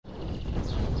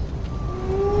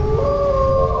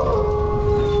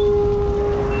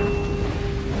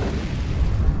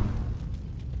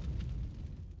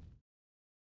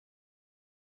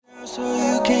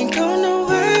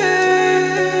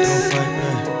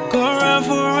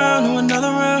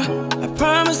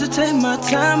take my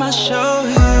time, I show you.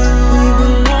 We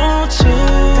belong to,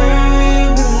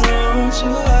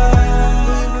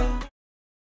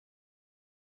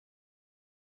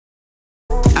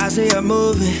 I see her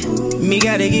moving, me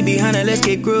gotta get behind her, let's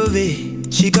get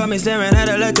groovy. She caught me staring at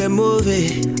her like a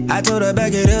movie. I told her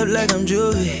back it up like I'm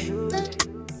juvie.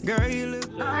 Girl, you look.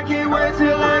 I can't wait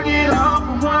till I get off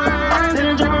of work, then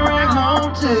I'm driving right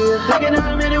home to you. Thinking of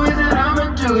the many ways that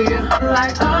I'ma do you.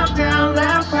 Like up, down,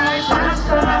 left, right, side,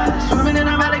 side. Swimming and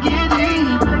I'm about to get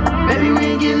deep. Baby, we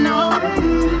ain't getting nowhere.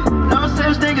 No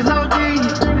such thing as OD,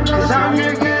 cause I'm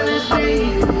your girl and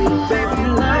she. Baby,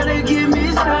 love to get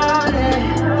me started.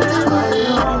 That's why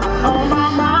you on my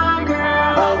mind,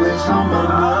 girl. Always on my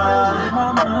mind.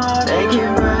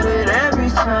 Thinking about it every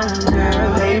time,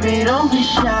 girl. Baby, don't be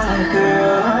shy,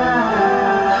 girl.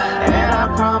 And I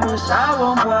promise I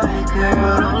won't bite,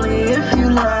 girl. Only if you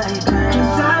like, girl.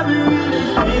 Cause I've been really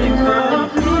feeling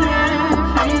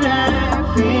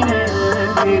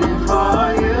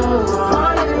for you,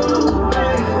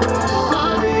 baby.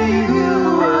 Leave you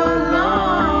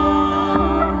alone.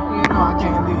 You know I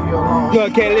can't leave you alone. You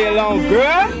can't leave alone,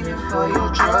 girl. Feeling for your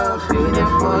trust, feeling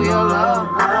for your love.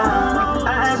 I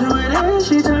asked who it is,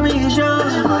 she told me it's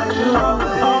yours.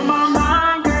 On my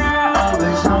mind, girl.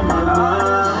 Always on my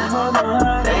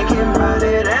mind. Thinking about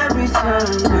it every time,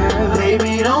 girl.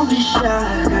 Baby, don't be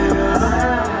shy, girl.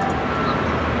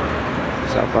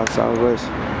 South by Southwest.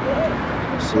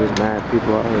 There's mad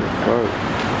people out here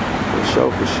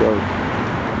for sure.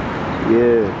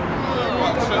 Yeah.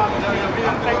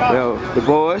 Yo, the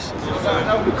boys,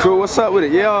 the crew, what's up with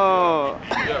it? Yo.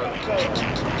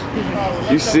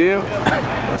 You see him?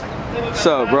 What's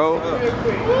up, bro?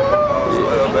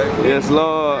 Yes,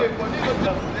 Lord.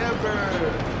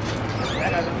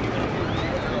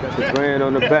 The brand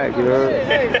on the back, you heard?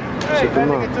 Check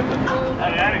them out.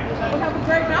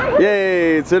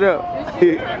 Yay, to them.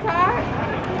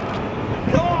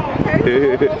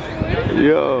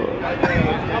 Yo.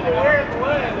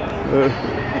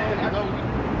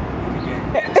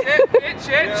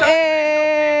 Hey!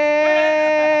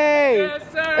 Yes,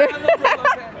 sir.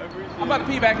 I'm about to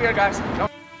pee back here, guys.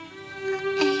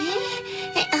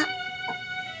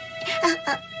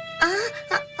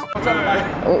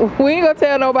 We ain't gonna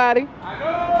tell nobody.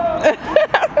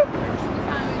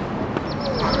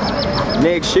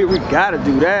 Next year we gotta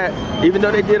do that. Even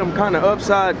though they did them kind of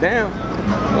upside down.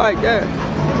 Like that.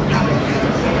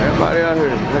 Everybody out here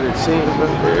had it seen up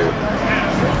there.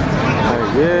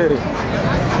 Like, yeah.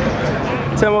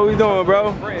 Tell me what we doing,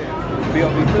 bro.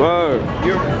 Word.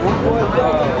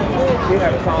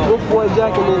 Wolfboy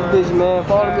Jack in this bitch, man.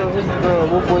 Follow me on Instagram,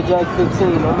 Wolfboy Jack 15.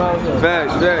 I'm out here.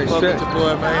 Facts. Fuck with your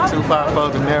boy, man. 254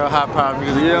 the Narrow High Power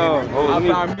Music. Yo. High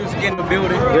Power Music in the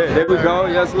building. Yeah, there we go.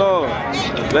 Yes, Lord.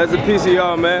 Bless the peace of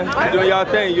y'all, man. You doing y'all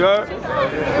thing, you heard?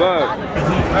 Word.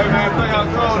 Hey, man, play how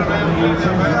cold, man.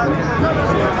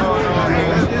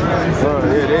 Word.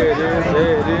 Yeah, there it is.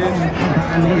 There it is.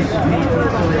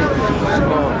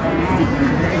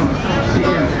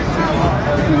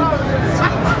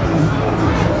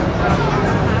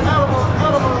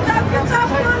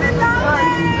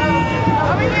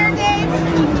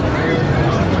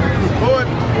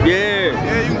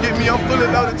 Yeah, you can get me on fully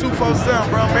loaded 247,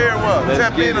 bro. I'm everywhere.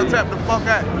 Tap in or tap the fuck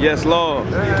out. Yes, Lord.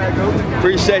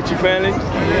 Appreciate you, family.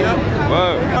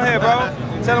 Word. Go ahead, bro.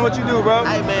 Tell them what you do, bro.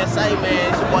 Hey, man, say,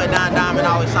 man, it's your boy Don Diamond,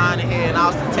 always signing here in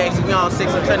Austin, Texas. We on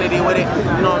 6th and Trinity with it.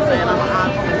 You know what I'm saying? I'm an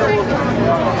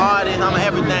artist, I'm an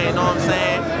everything, you know what I'm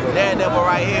saying? Daredevil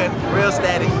right here, real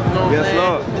status, you know what I'm saying?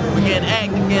 Lord. We're getting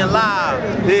active, getting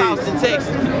live. Peace. Austin,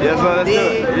 Texas. Yes, Lord. That's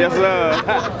good. Yes, Lord.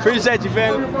 Appreciate you,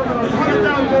 family.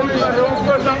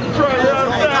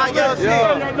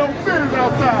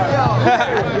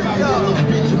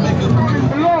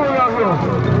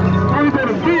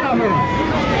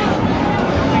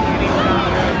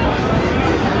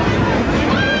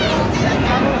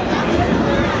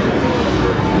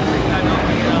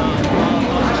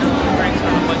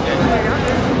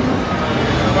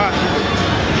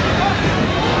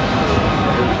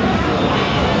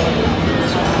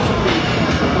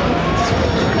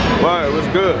 Word, what's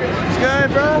good? What's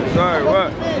good, bro? Sorry,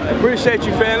 what? Appreciate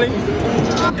you, family.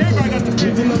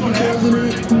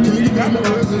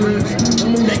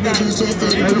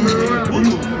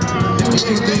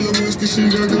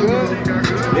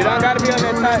 It don't gotta be on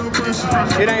that tight.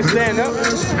 It ain't stand up.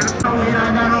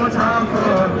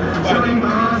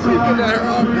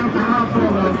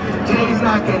 Jeans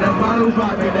knocking, a bottle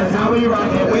popping, that's how we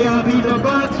rockin'. We all beat the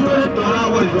butts with, thought I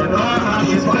was Bernard.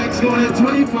 this flex going at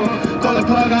 24. Call the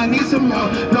plug, I need some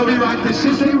more. No, we rock the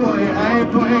shit they want it. I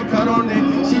ain't putting cut on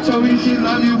it. She told me she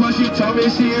love you, but she told me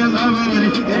she in love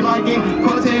with it. If I get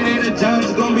quoted in the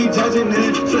judge, gon' be judging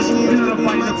it. So she ain't gonna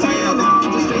fight my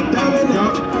time. Just stay dumbing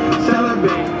up.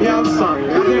 Celebrate, yeah, I'm sorry.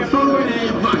 I can't fool with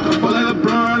it. Vodka full of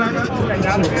LeBron. I got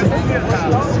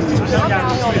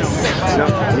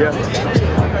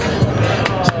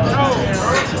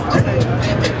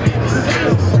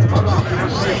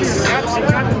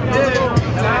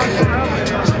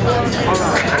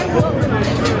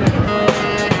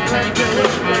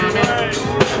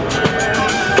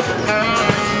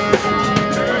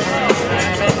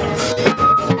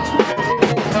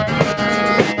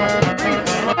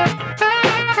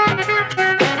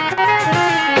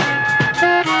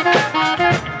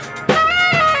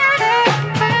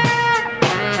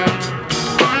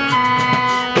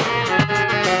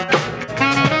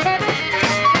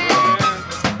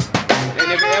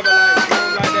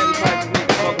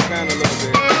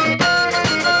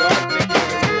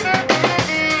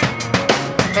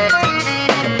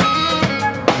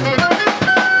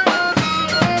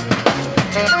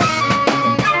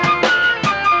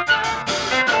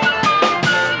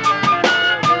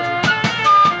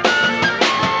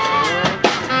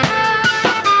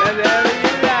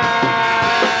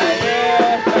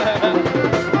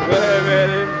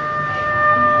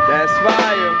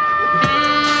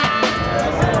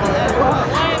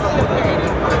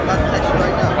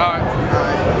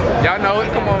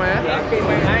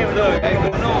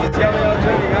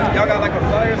Y'all got like a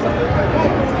flyer or something?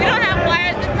 We don't have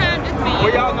flyers this time, just me.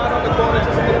 Well, y'all not on the corner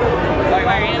just a little? Like,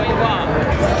 where we walk.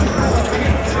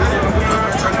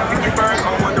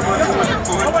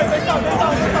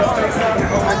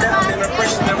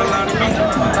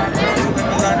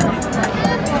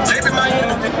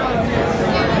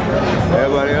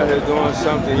 Everybody out here doing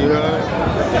something, you heard?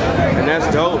 And that's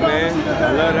dope, man.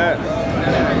 I love that.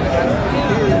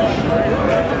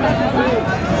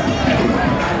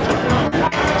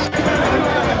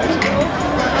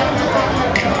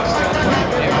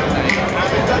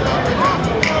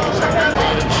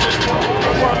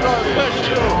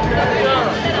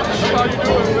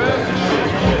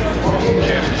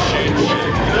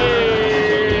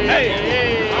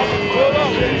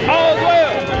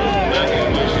 AllIsWell.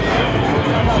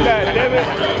 God damn it.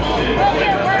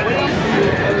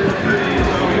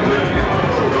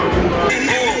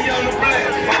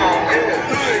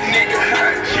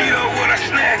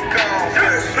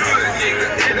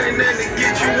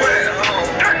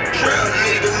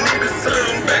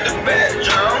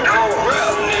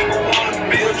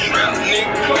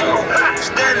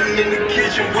 Standing in the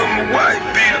kitchen with my white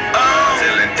beater on,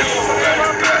 telling dudes about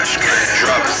the back straight,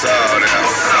 drop us all down.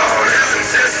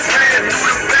 Just ran through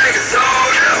the bag, it's all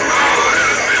down.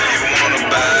 If you wanna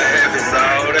buy half, it's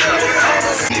all down.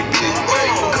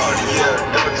 Cartier,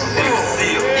 Dr. Seal,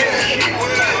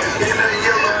 in a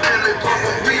yellow Bentley, put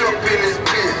my beat up in this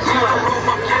bitch. I wrote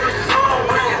my first song,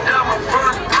 breaking down my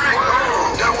first brick.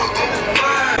 That was on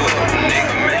fire.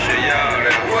 Nigga, make sure y'all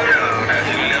that what up. As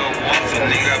you little once a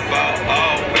nigga about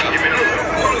all. Give me the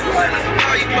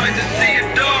now you might just see a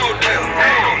dog there.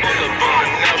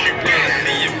 Now she really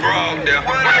see your broad there.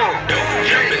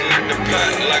 Jumping like the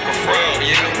pot, like a frog,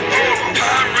 yeah.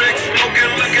 Pyrex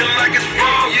smoking, looking like it's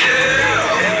frog,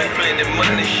 yeah. Having plenty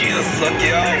money, she'll suck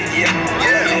you off, yeah.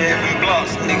 Having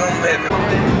blocks, nigga, I'm having.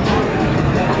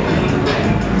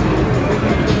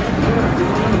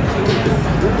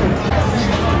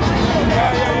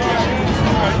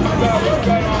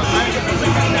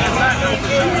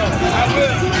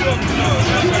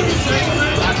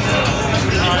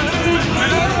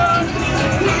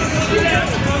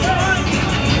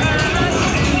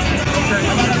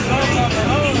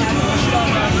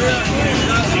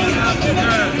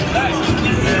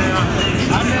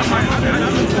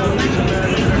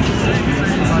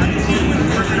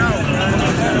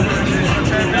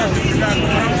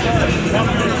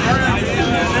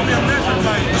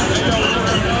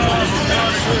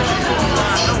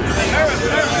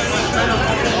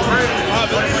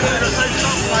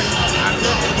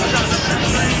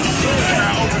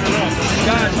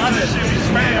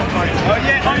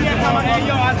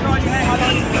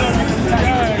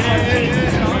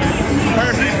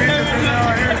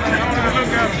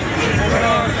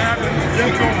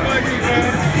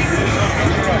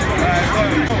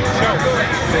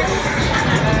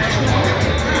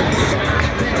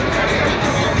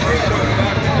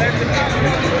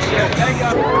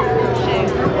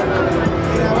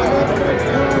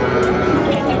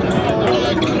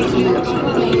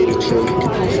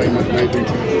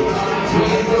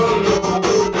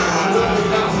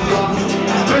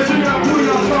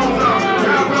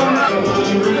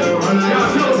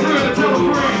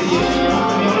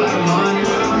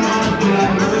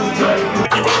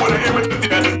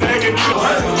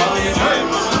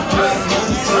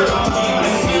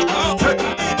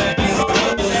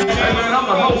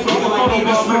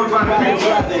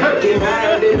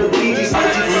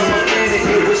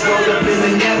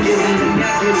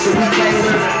 so we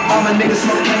cater. All my niggas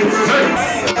smoke papers.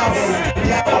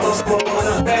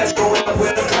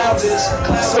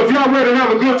 So if y'all ready to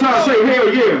have a good time, say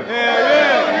hell yeah.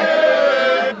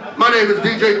 My name is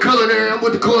DJ Culinary. I'm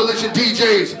with the Coalition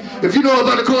DJs. If you know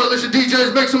about the Coalition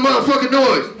DJs, make some motherfucking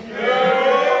noise.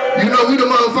 You know we the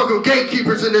motherfucking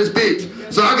gatekeepers in this bitch.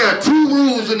 So I got 2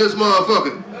 rules in this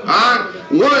motherfucker.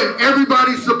 Alright? 1,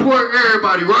 everybody support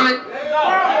everybody, right?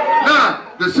 Nah.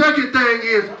 The second thing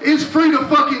is, it's free to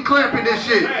fucking clap in this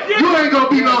shit. You ain't gonna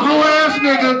be no hoe ass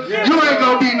nigga. You ain't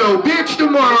gonna be no bitch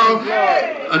tomorrow.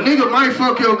 A nigga might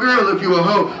fuck your girl if you a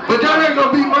hoe, but that ain't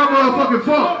gonna be my motherfucking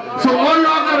fault. So all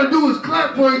y'all gotta do is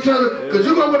clap for each other, cause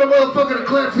you gonna want a motherfucker to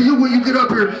clap for you when you get up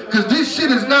here, cause this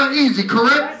shit is not easy,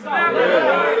 correct?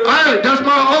 Alright, that's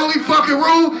my only fucking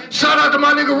rule. Shout out to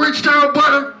my nigga Rich Town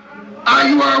Butter.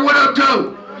 IUR, what up,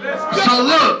 Joe? So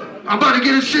look. I'm about to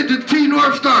get this shit to T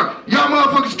North Star. Y'all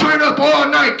motherfuckers turn up all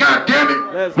night, god damn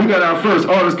it. We got our first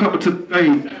artist coming to the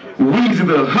thing, Weezy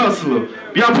the Hustler.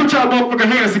 Y'all put y'all motherfucking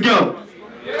hands together.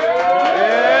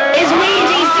 It's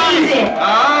Weezy season.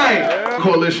 Alright.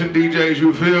 Coalition DJs,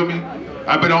 you feel me?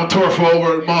 I've been on tour for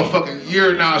over a motherfucking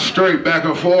year now straight, back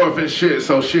and forth and shit.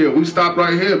 So shit, we stopped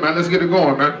right here, man. Let's get it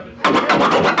going, man.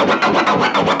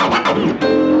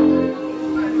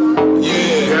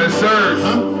 Yeah. Yes, sir.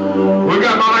 We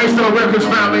got my ISO Records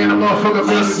family in the motherfucking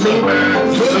music too, man.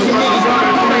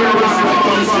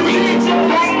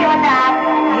 Ready or not,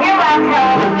 here I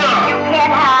come. You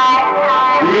can't hide.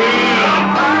 Yeah.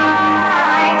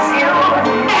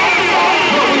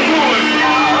 What we doing?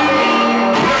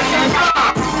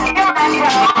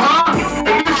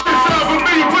 If this shit's up with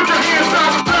me, put your hands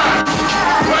side to side.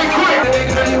 Right quick.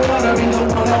 Girl, you wanna be the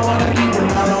one I wanna keep,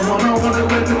 and I don't wanna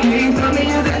with the king. Tell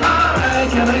me, is it alright?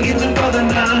 Can I get you for the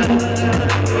night?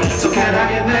 So can I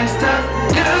get next to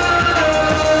you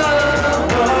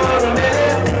for a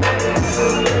minute?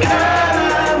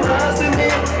 Girl, I must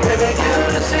admit, baby,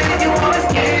 you're the shit you always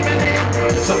gave me.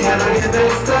 So can I get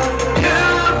next to you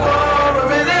for a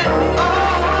minute?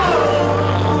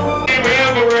 Oh,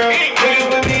 niggas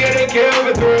with me and they kill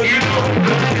me through. You know,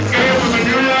 scared with my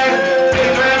new life. They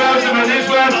play about some of this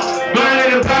one. Blind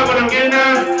in the top when I'm getting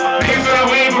out. Niggas when I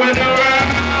wait for a new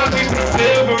round. Niggas for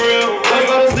real, for real. I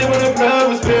fell asleep when the blood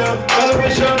was spilled. All the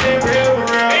show they real for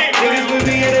real. Niggas with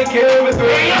me and they kill me through.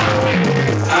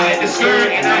 I had the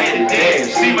skirt and I had the dash.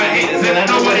 See my haters and I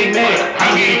know what they meant.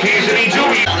 I'm getting cash and they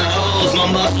jewelry. On the hose, my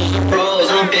muscles are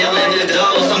froze. I'm feeling the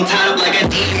dose. I'm tied up like a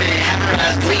demon. Have her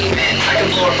eyes gleaming. I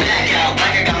can blow her back out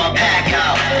like I got my pack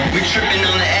out. We tripping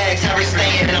on the eggs. Have her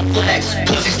staying in a flex.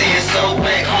 Pussy staying so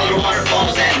wet. Call her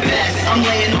waterfalls at best. I'm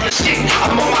laying on the shit.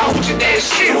 I'm on my hoochie daddy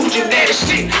shit. Hoochie daddy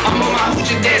shit. I'm on my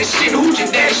hoochie daddy shit. Hoochie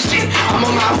daddy shit. I'm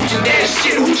on my hoochie daddy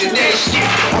shit. Hoochie daddy shit.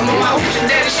 I'm on my hoochie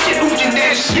daddy shit. Hoochie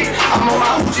daddy shit. I'm on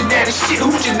my hoochie daddy shit.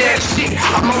 Hoochie daddy shit.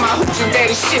 I'm on my hoochie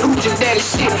daddy shit. Hoochie daddy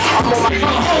shit. I'm on my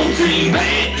whole team,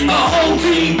 man. A whole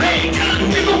team, man.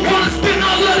 Nigga wanna spend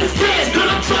all of this cash,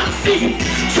 but I'm trying to see you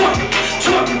twerk,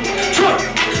 twerk, twerk,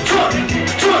 twerk,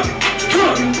 twerk,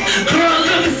 twerk. Girl,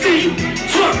 let me see you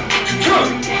twerk, twerk,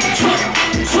 twerk,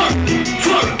 twerk,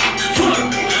 twerk, twerk.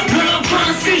 Girl, I'm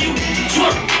trying to see you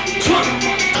twerk, twerk.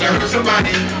 I heard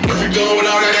somebody, what you doing with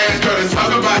all that ass, girl, let's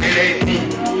talk about it, eh?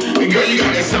 And girl, you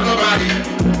got that summer body.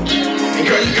 And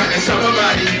girl, you got that summer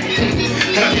body.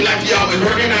 And I feel like you always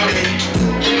working out, eh?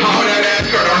 All that ass,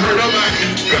 girl, don't hurt nobody.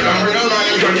 Girl, don't hurt nobody.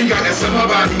 Girl, you got that summer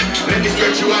body. Let me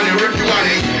stretch you out and work you out,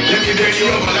 eh? Let me bend you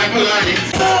over like Pilates.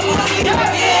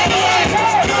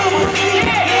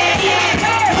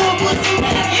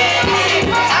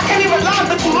 I can't even lie,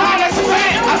 but you lying, that's a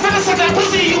fact. I finna set that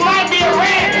pussy, you might be a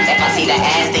rat. If I see the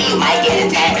ass, then you might get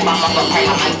attacked. If I'm up a prank,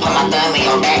 I might put my thumb in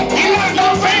your back. You ain't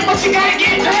no fame, but you gotta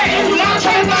get back. If you not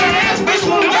trying to buy an ass, bitch,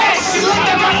 move back. She looked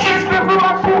at my shit, strip for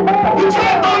my shit. You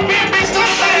trying to bump me, bitch,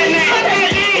 don't say that.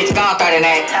 Bitch, gon' throw that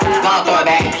ass. Gon' throw it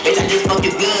back. Bitch, I just fuck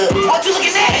you good. What you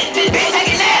looking at? Bitch, take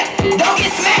a nap. Don't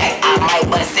get smacked. I might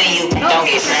wanna see you. Don't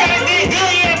get smacked. Good,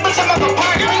 yeah, bitch, I'm up a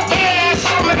party. Yeah, so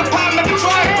I'm make a pop, make a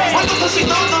try. What the pussy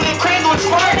do, do it crazy, do it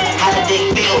squirt. How the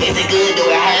dick feel? Is it good? Do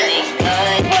it hurt?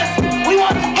 We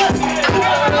want the pussy. We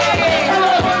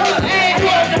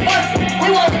want the pussy. We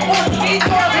want the pussy.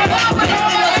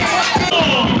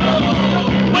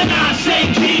 When I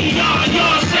say DR,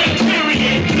 y'all say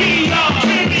period. DR,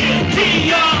 period.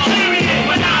 DR, period.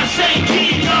 When I say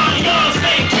DR, y'all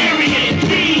say period.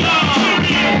 DR,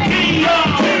 period. DR,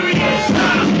 period.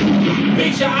 Stop.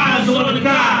 Fix your eyes over the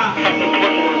guy.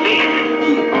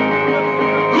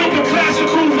 With the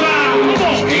classical vibe. Come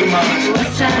on. Hey, man.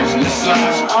 Let's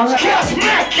slide. Cast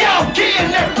Mac, y'all get in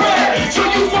that bird. So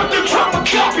you want the drama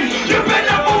copy? You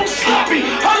better move sloppy.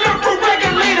 I learned from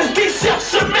regular.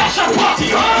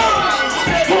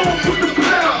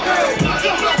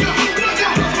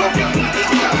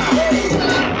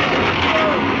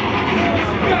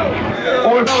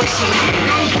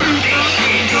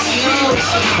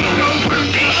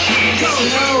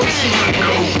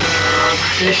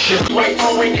 Right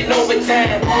on ringing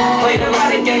overtime. Played a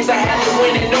lot of games, I had to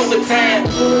win in overtime.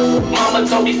 Mama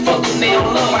told me fuck them, they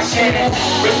don't love my cat.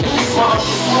 Rest in peace, my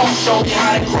Uncle Smoke showed me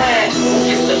how to grind. Who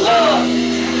gets the love?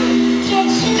 Who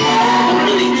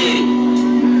really get it?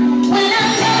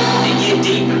 It get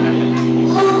deep.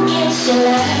 Who gets the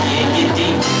love? Yeah, it get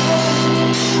deep.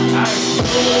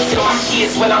 Tell my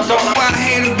kids what I'm doing. I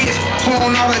had a bitch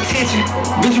pulling all attention.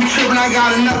 Bitch, you trippin', I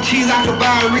got enough cheese, I could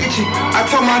buy a Richie. I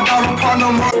told my daughter, Paul,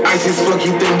 no more. Ice as fuck,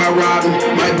 you think about robbing.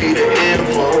 Might be the end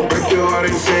for. Break your heart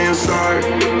and saying sorry.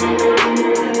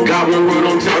 Got one word,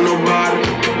 don't tell nobody.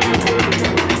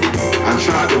 I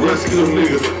tried to rescue them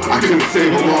niggas, I couldn't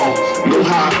save them all. Know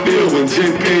how I feel when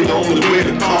Jim paid the only way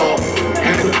to call.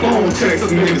 Had to phone text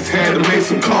some niggas, had to make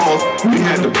some calls. We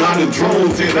had to buy the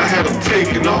drones in, I had them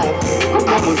taking off.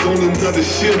 I was on another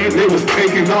ship and they was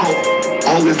taking off.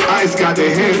 All this ice got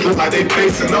their hands look like they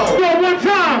facing off. One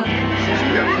time!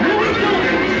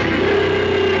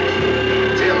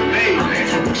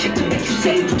 Chick to make you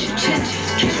say it with your chest.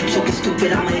 Catch you talking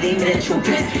stupid, I might aim it at your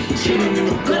best. Chillin' in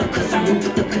the gutter cause I move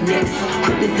with the connects.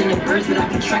 Crippins in the birds but I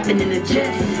be trapping in the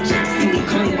jets. See me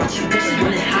coming, watch you bitches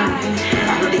running high.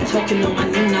 I heard they talking on my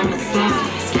name, I'm a slide.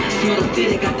 Smell the fear,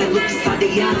 they got that look inside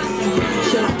their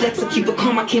eyes. Should I flex or keep it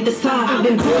calm, I can't decide.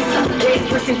 Been bossed up, last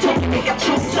person talking, they got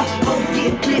choked up. Both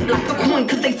get flipped like a coin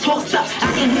cause they tossed up. I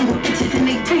can't hang with bitches in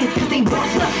they pants cause they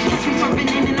bossed up. Catch me swerving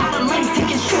in and out of lanes,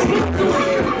 taking short.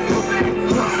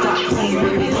 Stop playing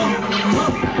with me,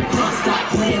 stop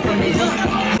playing with me,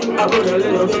 I put a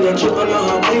little bit of chip on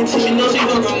her waist. She know she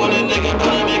fucking with a nigga,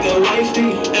 gonna make her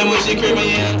wifey. And when she creamy,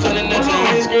 yeah, I'm turning that to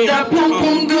ice cream. That boom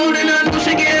boom good and I know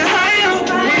she getting higher.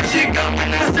 When she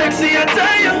coming, that sexy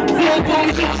attire. Boom boom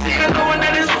juicy, I know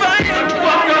that it's fire.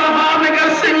 Fuck her hard, make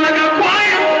her sing like a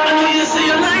choir. I know you see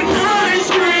her like ice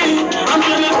cream. I'm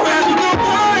feeling fast, you gon'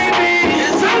 find me.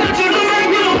 It's time to take a like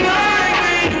you don't like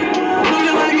me.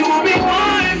 Looking like you want me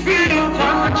wifey.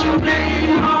 Talk what you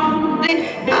need,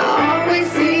 I always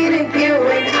see the girl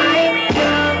when I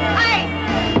come.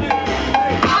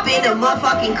 I'll be the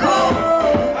motherfucking cold.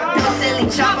 No silly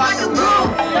chop on the road.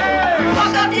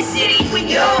 Fuck up the city with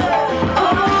you.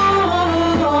 Oh,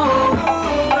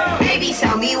 baby,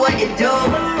 tell me what to do.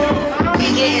 We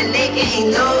getting lit, getting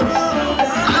loose.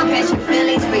 I'm catching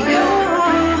feelings for you.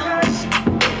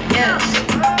 Yeah,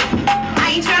 I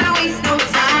ain't tryna waste no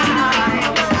time.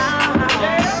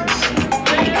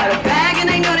 I got a bag and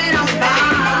I know that I'm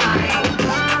fine.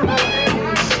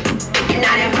 And I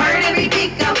done heard every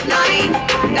pickup line.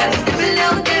 Gotta step a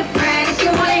little different. If you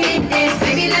wanna hit this,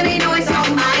 baby, let me know it's all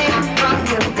mine. Rock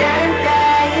your dad.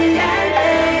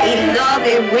 He love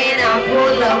it when I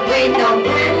pull up with no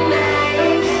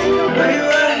band-aids. Where you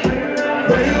at?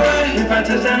 Where you at? If I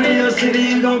touch down in your city,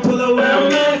 you gon' pull up where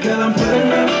I'm at. Girl, I'm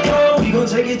pulling up gold. We gon'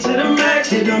 take it to the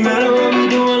max. It don't matter what we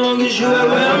doing, long as you at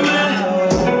where I'm at.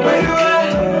 Where you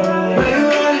at? Where you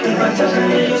at? If I touch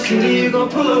down in your city, you gon'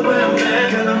 pull up where I'm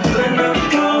at. Girl, I'm pulling up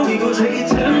gold. We gon' take it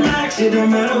to the max. It don't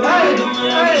matter what we doing,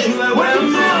 long as you at where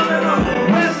I'm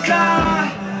at. West side.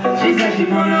 She said she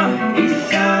from the east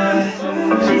side.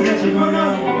 She said she from the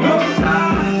north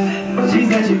side. She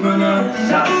said she from the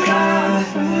south side.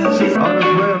 She's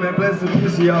AllIsWell, man. Blessings and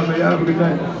peace to y'all, man. Y'all have a good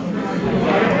night.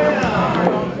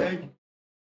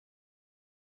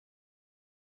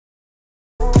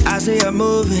 I see her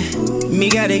moving. Me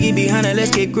gotta get behind her,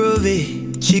 let's get groovy.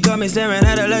 She caught me staring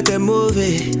at her like a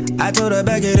movie. I told her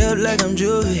back it up like I'm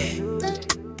juvie.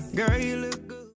 Girl, you